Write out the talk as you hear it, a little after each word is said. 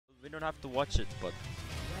We don't have to watch it, but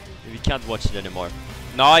we can't watch it anymore.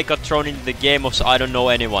 Now I got thrown into the game of I don't know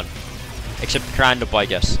anyone. Except Crandop, I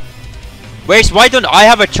guess. Wait, why don't I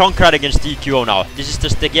have a Junkrat against DQO now? This is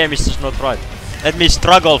just, the game is just not right. Let me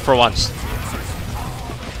struggle for once.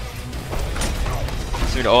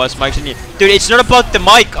 OS mics in here. Dude, it's not about the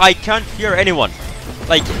mic, I can't hear anyone.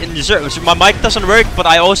 Like, my mic doesn't work, but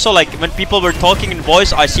I also, like, when people were talking in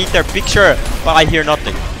voice, I see their picture, but I hear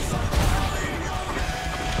nothing.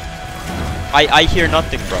 I hear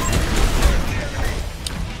nothing, bro.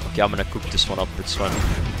 Okay, I'm gonna cook this one up, it's fine.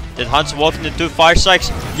 Did Hans walk into 2 fire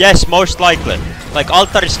strikes? Yes, most likely. Like,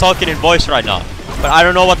 Altar is talking in voice right now. But I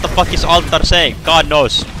don't know what the fuck is Altar saying. God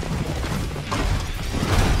knows.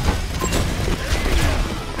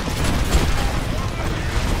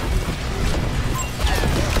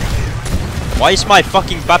 Why is my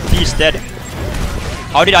fucking Baptiste dead?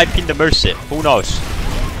 How did I pin the Mercy? Who knows?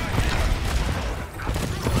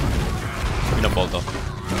 Pin a ball though.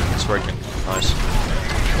 It's working. Nice.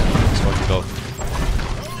 Let's go to go.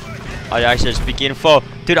 I actually speak info.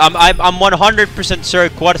 Dude, I'm 100% sure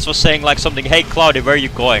Quartz was saying like something, hey Cloudy, where are you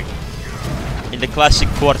going? In the classic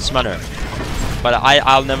Quartz manner. But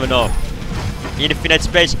I'll never know. Infinite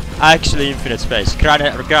space? Actually infinite space.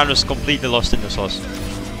 Gran was completely lost in the sauce.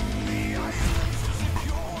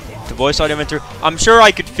 The voice audio mentor. I'm sure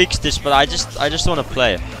I could fix this, but I just want to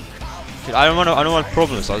play. Dude, I don't want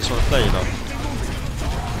problems. I just want to play, you know.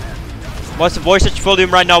 What's the voice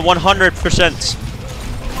volume right now? 100%.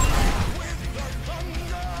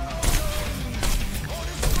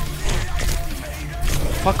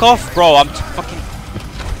 Fuck off, bro. I'm fucking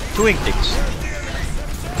doing things.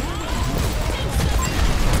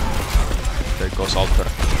 There goes Alter.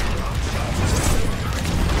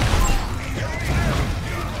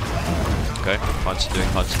 Okay, Hans doing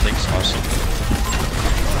Hans things. Awesome.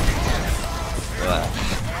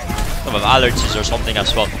 Some have allergies or something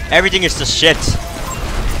as well. Everything is just shit.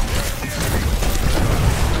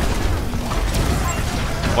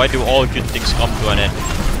 Why do all good things come to an end?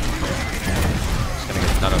 Just gonna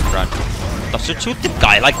get another Gran. Doesn't shoot the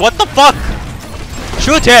guy. Like, what the fuck?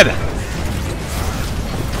 Shoot him!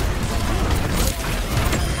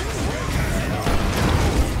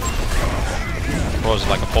 Throws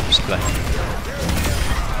like a popsicle.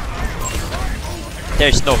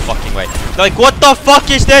 There's no fucking way. Like, what the fuck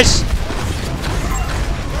is this?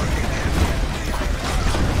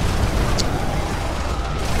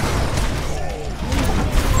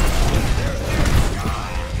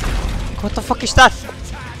 What the fuck is that?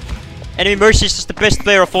 Enemy Mercy is just the best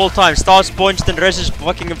player of all time. Stars, points, and Res is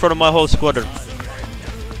fucking in front of my whole squadron.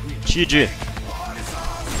 GG.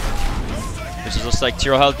 This is just like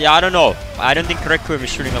 0 health. Yeah, I don't know. I don't think Requiem is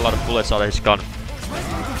shooting a lot of bullets out of his gun.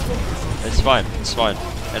 It's fine, it's fine.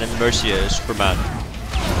 Enemy Mercy is Superman.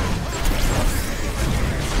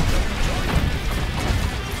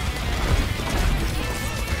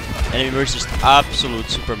 Enemy Mercy is absolute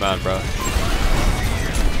Superman, bro.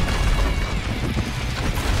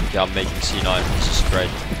 Yeah, I'm making C9. This is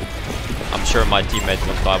great. I'm sure my teammate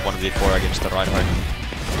will die 1v4 against the Reinhardt.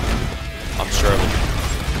 I'm sure of it.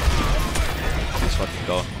 Let's fucking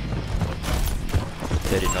go.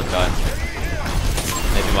 They did not die.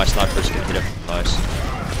 Maybe my snipers can hit him. Nice.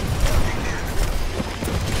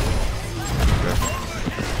 Okay.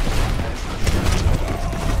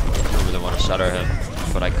 I really want to shatter him,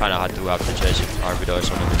 but I kind of had to have to chase him. Arvido is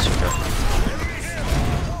on a bit super.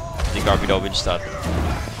 I think Arvido wins that.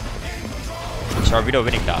 Is Arvido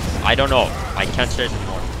winning that? I don't know. I can't say it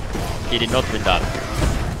anymore. He did not win that.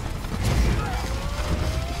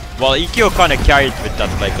 Well, EQ kind of carried with that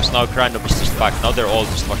play, because now Crandop is just back. Now they're all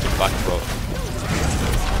just fucking back, bro.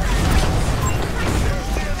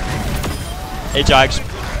 Ajax.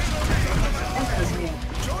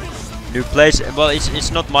 New place. Well,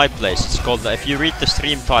 it's not my place. It's called. If you read the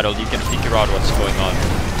stream title, you can figure out what's going on.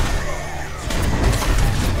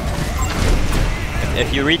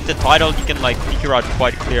 If you read the title, you can like figure out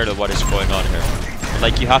quite clearly what is going on here.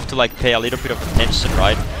 Like you have to like pay a little bit of attention,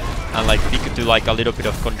 right? And like we could do like a little bit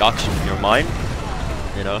of conduction in your mind,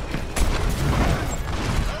 you know.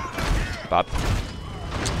 Bap.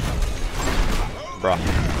 Bruh.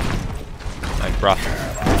 Like bruh.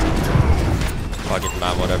 Fuck it,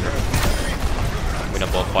 man, whatever.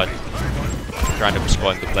 Winnable fight. Random is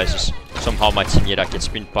going to places. Somehow my Zinjeda gets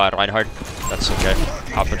pinned by Reinhardt. That's okay.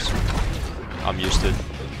 Happens. I'm used to it.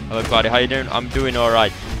 Hello Cloudy, how you doing? I'm doing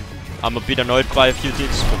alright. I'm a bit annoyed by a few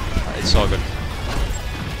things, but it's all good.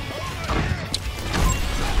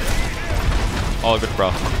 All good,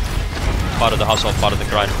 bro. Part of the hustle, part of the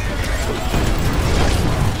grind.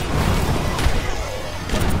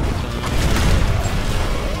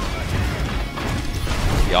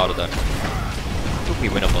 be out of there. It would be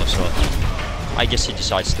winnable as well. I guess he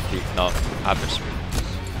decides to peek. No, happens.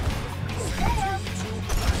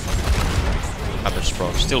 Happens,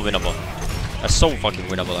 bro. Still winnable. That's so fucking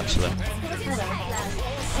winnable, actually.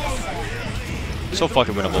 So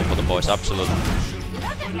fucking winnable for the boys, absolutely.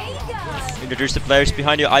 Introduce the players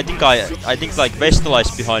behind you. I think like Vestal is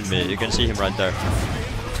behind me. You can see him right there.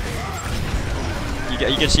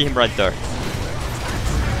 You can see him right there.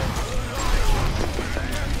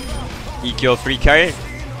 EQ free carry.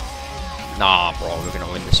 Nah, bro, we're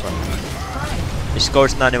gonna win this one. It's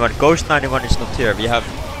Ghost 91. Ghost 91 is not here. We have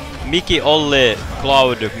Miki, Olli,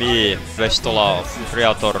 Cloud, me, Vestola,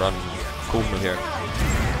 Creator, and Kumnu here.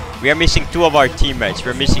 We are missing 2 of our teammates.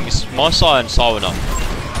 We're missing Masa and Sauna.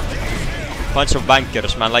 Bunch of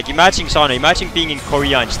bankers, man. Like, imagine Sauna. Imagine being in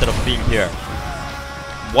Korea instead of being here.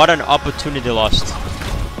 What an opportunity lost.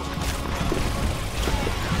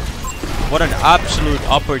 What an absolute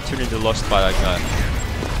opportunity lost by that guy.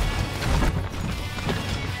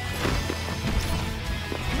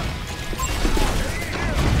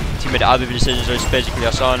 Teammate Albi decisions is basically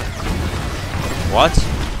Hassan. What?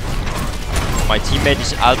 My teammate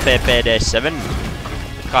is LPPD7?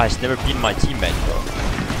 That guy has never been my teammate, bro.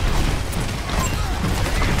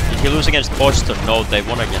 Did he lose against Boston? No, they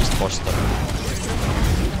won against Boston.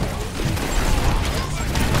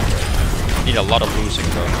 Did a lot of losing,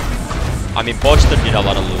 bro. I mean, Boston did a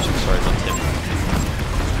lot of losing, sorry, not him.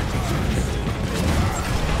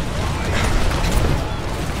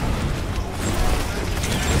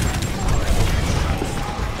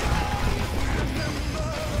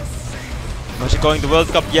 Was he going to World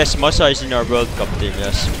Cup? Yes, Masa is in our World Cup team,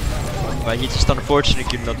 yes. But he just unfortunately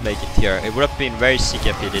could not make it here. It would have been very sick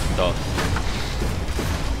if he did though.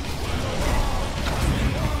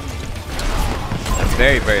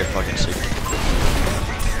 Very, very fucking sick.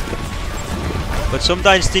 But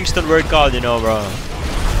sometimes things don't work out, you know, bro.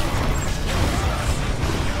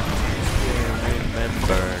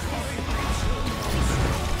 Remember.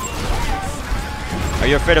 Are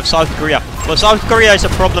you afraid of South Korea? Well, South Korea is a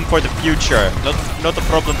problem for the future, not a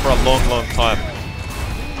problem for a long, long time.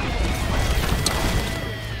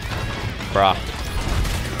 Bruh.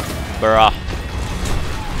 Bruh.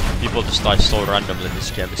 People just die so randomly in this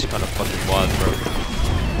game. It's kind of fucking wild, bro.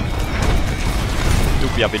 Do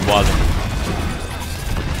be a bit wild.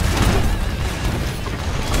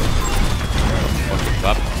 Fucking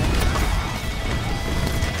crap.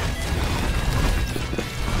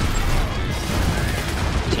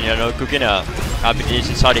 You know, cooking a abilities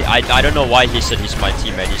in Saudi. I don't know why he said he's my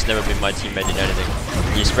teammate. He's never been my teammate in anything.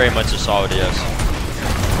 He's very much a Saudi, yes.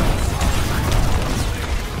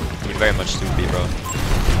 He very much do be, bro.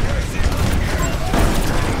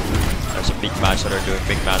 There's a big match that are doing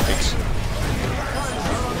big man things.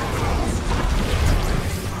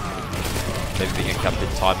 Maybe we can cap in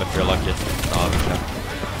time if we're lucky. No, we can't.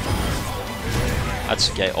 That's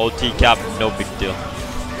okay. OT cap, no big deal.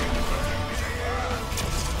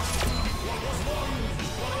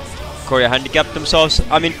 Korea handicapped themselves.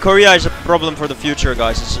 I mean, Korea is a problem for the future,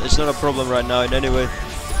 guys. It's not a problem right now in any way.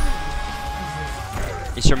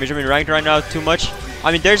 Is your measurement ranked right now too much?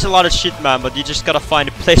 I mean, there's a lot of shit, man, but you just gotta find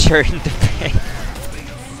a pleasure in the pain.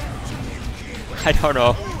 I don't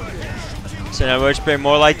know. So now we're playing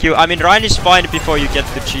more like you. I mean, Ryan is fine before you get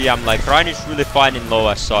to GM. Like, Ryan is really fine in low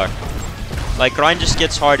SR. Like, Ryan just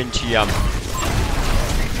gets hard in GM.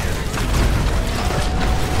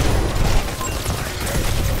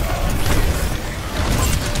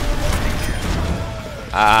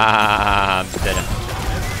 I'm dead.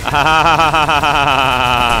 I'm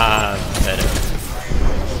dead.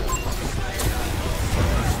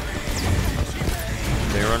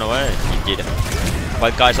 They run away. He did.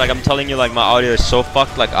 But guys, like I'm telling you, like my audio is so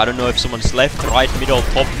fucked. Like I don't know if someone's left, right, middle,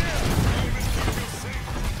 top.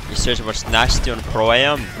 Is there what's nasty on Pro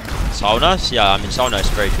AM? Saunas? Yeah, I mean Sauna is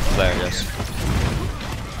a very good player. Yes.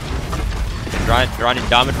 Ryan in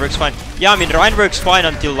damage works fine. Yeah, I mean Ryan works fine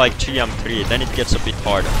until like GM3, then it gets a bit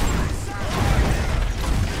harder.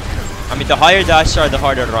 I mean the higher the SR, the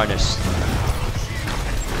harder Ryan is.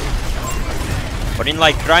 But in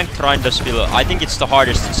like ranked, Ryan does feel, I think it's the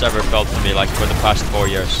hardest it's ever felt to me, like for the past 4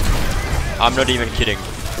 years. I'm not even kidding.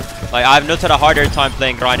 Like I've not had a harder time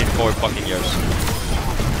playing Ryan in 4 fucking years.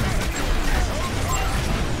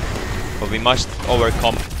 But we must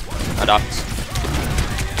overcome, adapt.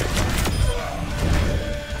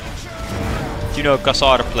 You know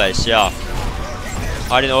Kasar plays, yeah.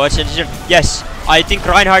 I don't know what's interesting. Yes, I think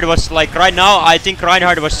Reinhardt was like right now. I think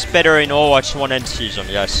Reinhardt was better in Overwatch 1 end season.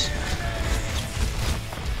 Yes.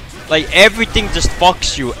 Like everything just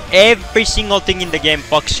fucks you. Every single thing in the game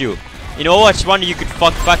fucks you. In Overwatch 1 you could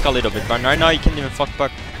fuck back a little bit, but right now you can't even fuck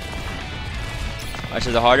back. I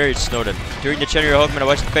said the harder it's snowed. During the January hook meta,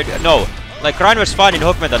 watched the no, like Ryan was fine in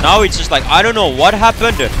hook meta. Now it's just like I don't know what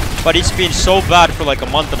happened, but it's been so bad for like a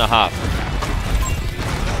month and a half.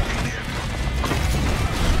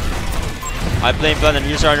 I play Blood and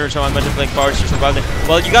user under, so I'm not playing Power Station.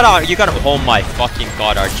 Well, you gotta. Oh my fucking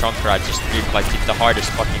god, our Junkrat just did the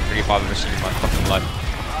hardest fucking creep I've ever seen in my fucking life.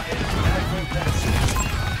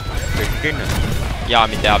 Yeah, I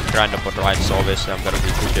mean they have grand up on Ryan, so obviously I'm gonna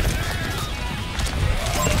be cooking.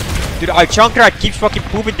 Dude, our Junkrat keeps fucking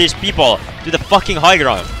pooping these people to the fucking high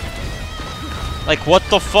ground. Like, what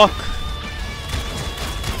the fuck?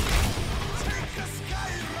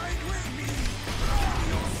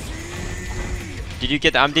 Did you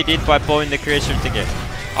get MD'd by Bowie in the creation thingy?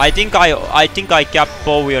 I think I capped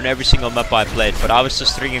Bowie on every single map I played, but I was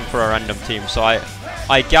just ringing for a random team, so I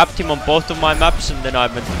capped him on both of my maps and then I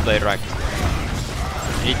went to play rank.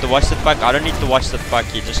 You need to watch that back? I don't need to watch that back,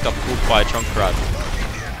 he just got pooped by a Junkrat.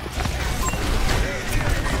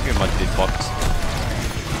 You might be fucked.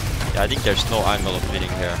 Yeah, I think there's no angle of winning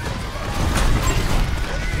here.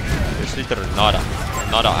 There's literally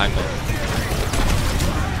nada angle.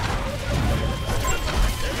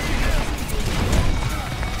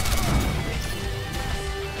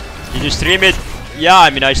 Did you stream it? Yeah, I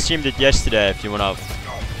mean I streamed it yesterday if you wanna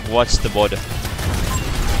watch the VOD.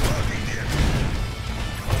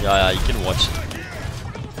 Yeah, you can watch it.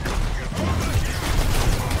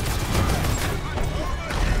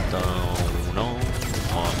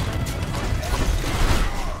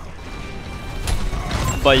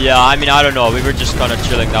 But yeah, I mean I don't know, we were just kinda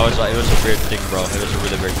chilling. It was a weird thing, bro. It was a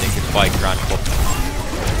really weird thing. It's by Grand Pop.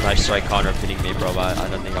 Nice try counter pinning me, bro, but I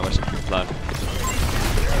don't think that was a good plan.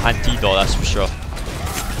 Anti-though, that's for sure.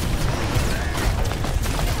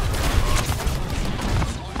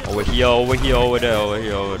 Over here, over here, over there, over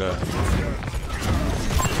here, over there.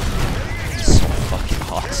 It's so fucking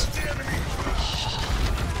hot.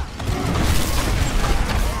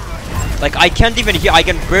 Like, I can't even hear, I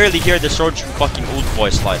can barely hear the Soldier's fucking old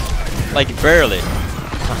voice line. Like, barely. Just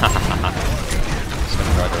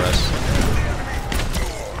gonna try the rest.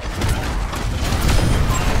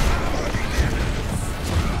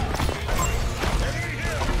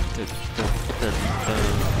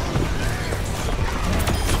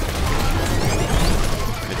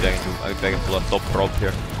 Maybe I can pull a top rope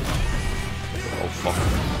here. Oh fuck.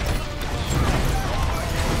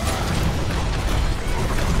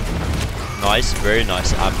 Nice, very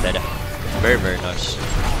nice. I'm dead. Very, very nice.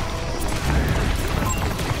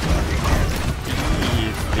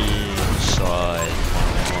 Deep inside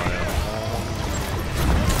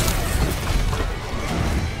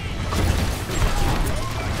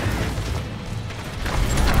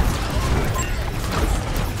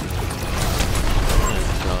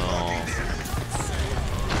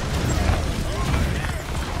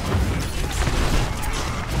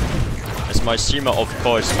my my streamer, of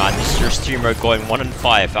course, man. This is your streamer going 1 and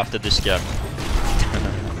 5 after this game.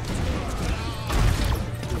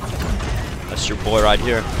 That's your boy right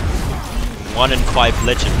here. 1 and 5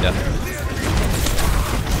 legend, yeah.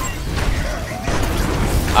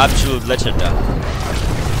 Absolute legend, yeah.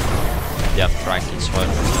 Yeah, Franklin's fine.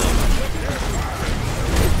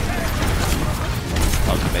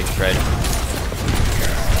 How to make trade.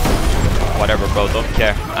 Whatever, bro. Don't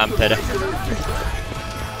care. I'm dead.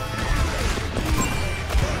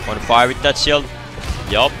 On fire with that shield.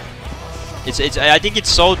 Yup. I think it's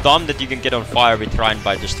so dumb that you can get on fire with Ryan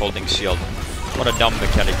by just holding shield. What a dumb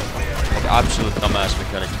mechanic. Like absolute dumbass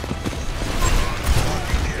mechanic.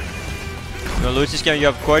 You wanna lose this game, you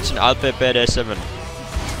have Quartz and I'll play BD7.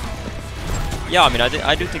 Yeah, I mean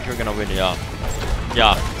I do think you're gonna win, yeah.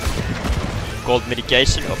 Yeah. Gold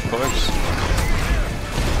mitigation, of course.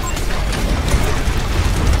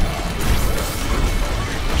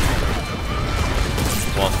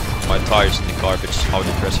 My tires in the garbage, how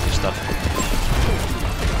depressing is that?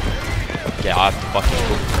 Yeah, I have to fucking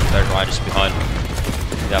cook. Their ride is behind.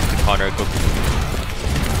 They have to counter cook.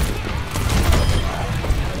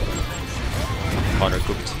 Counter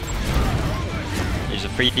cooked. There's a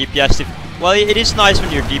free DPS. Well, it is nice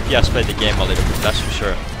when your DPS play the game a little bit, that's for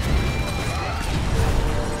sure.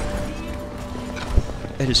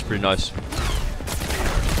 It is pretty nice.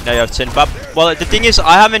 Now you have 10 pap. Well, the thing is,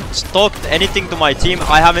 I haven't talked anything to my team.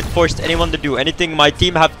 I haven't forced anyone to do anything. My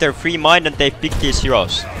team have their free mind and they pick these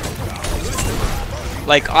heroes.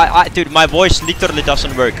 Like, dude, my voice literally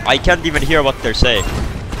doesn't work. I can't even hear what they're saying.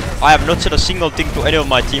 I have not said a single thing to any of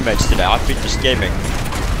my teammates today. I've been just gaming.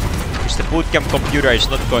 Because the bootcamp computer is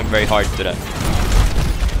not going very hard today.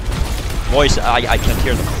 Voice, I can't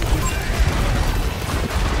hear them.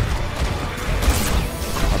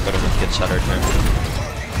 I'm gonna get shattered here.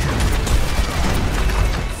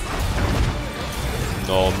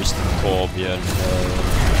 No, Mr. Torbjörn, no.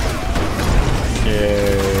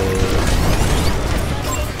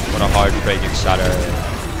 What a heartbreaking shatter.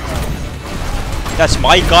 That's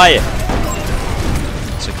my guy!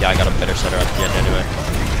 It's okay, I got a better shatter at the end anyway.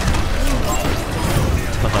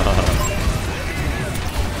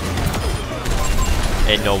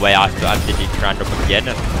 Ain't no way I have to need Grand up again.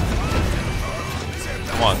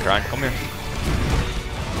 Come on, Grand, come here.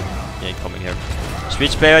 He ain't coming here.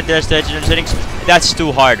 Switch player at their stage and settings. That's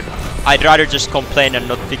too hard. I'd rather just complain and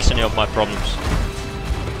not fix any of my problems.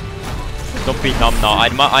 Don't be dumb now.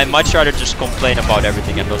 I'd much rather just complain about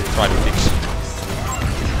everything and not try to fix.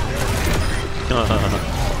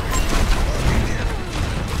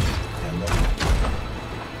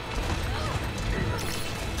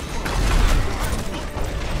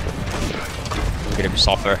 Look at him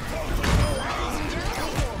suffer.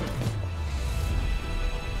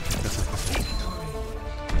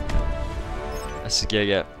 That's a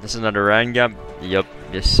yeah. This is another round game. Yup,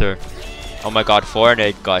 yes sir. Oh my god, 4 and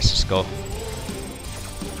 8 guys, let's go.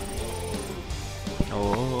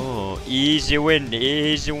 Oh, easy win,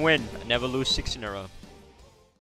 easy win. Never lose 6 in a row.